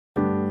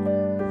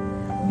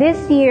This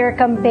year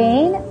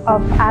campaign of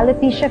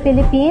Alopecia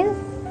Philippines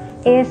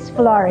is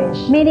Flourish,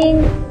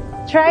 meaning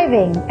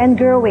thriving and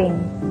growing.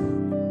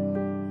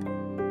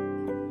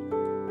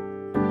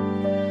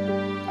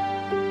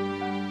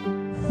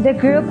 The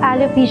group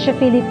Alopecia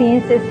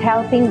Philippines is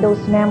helping those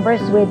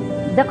members with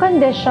the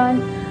condition,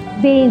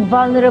 being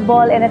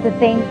vulnerable and at the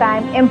same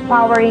time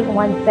empowering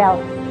oneself.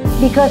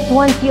 Because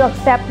once you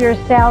accept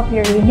yourself,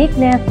 your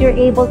uniqueness, you're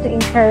able to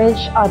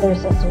encourage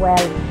others as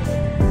well.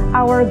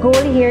 Our goal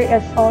here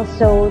is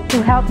also to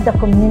help the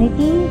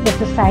community, the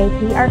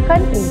society, our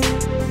country.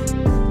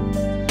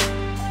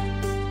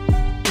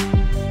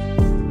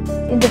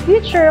 In the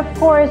future, of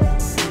course,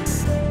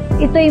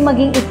 ito'y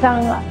maging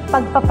isang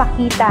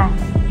pagpapakita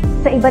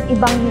sa iba't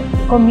ibang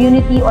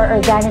community or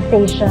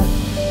organization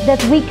that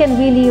we can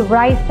really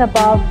rise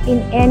above in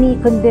any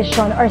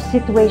condition or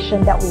situation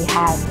that we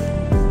have.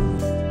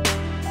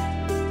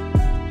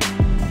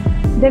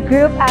 The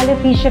group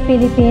Alopecia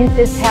Philippines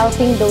is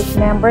helping those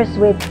members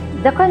with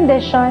the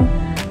condition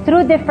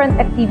through different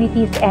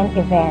activities and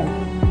events.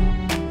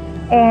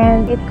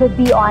 And it could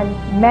be on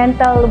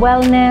mental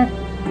wellness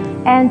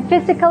and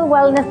physical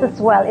wellness as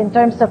well in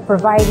terms of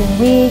providing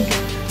wigs,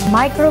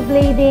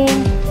 microblading,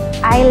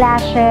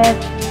 eyelashes,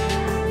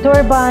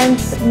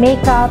 turbans,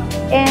 makeup,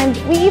 and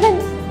we even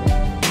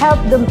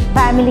help the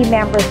family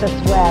members as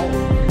well.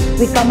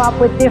 We come up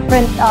with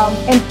different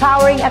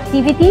empowering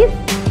activities.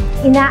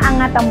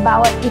 Inaangat ang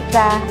bawat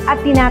isa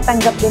at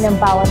tinatanggap din ang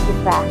bawat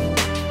isa.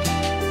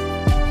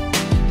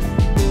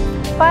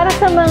 Para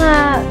sa mga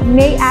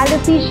may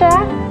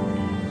alopecia,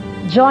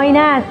 join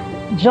us.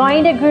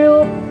 Join the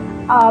group.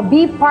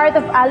 Be part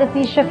of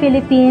Alopecia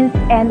Philippines,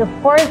 and of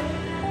course,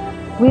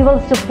 we will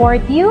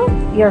support you,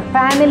 your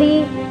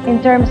family,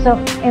 in terms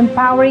of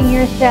empowering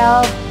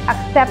yourself,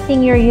 accepting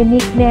your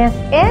uniqueness,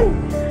 and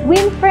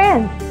win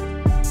friends.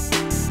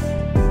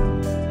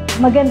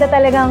 Maganda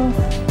talagang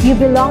you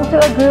belong to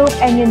a group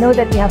and you know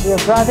that you have your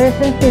brothers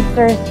and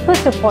sisters who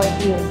support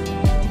you.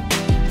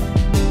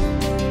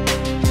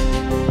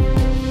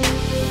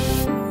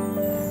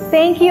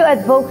 Thank you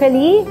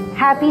Advocally,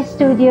 Happy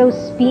Studios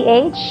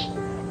PH,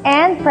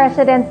 and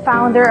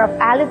President-Founder of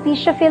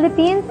Alopecia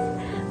Philippines,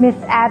 Ms.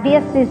 Abby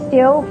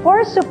Asistio,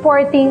 for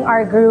supporting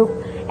our group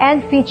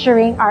and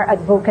featuring our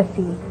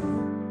advocacy.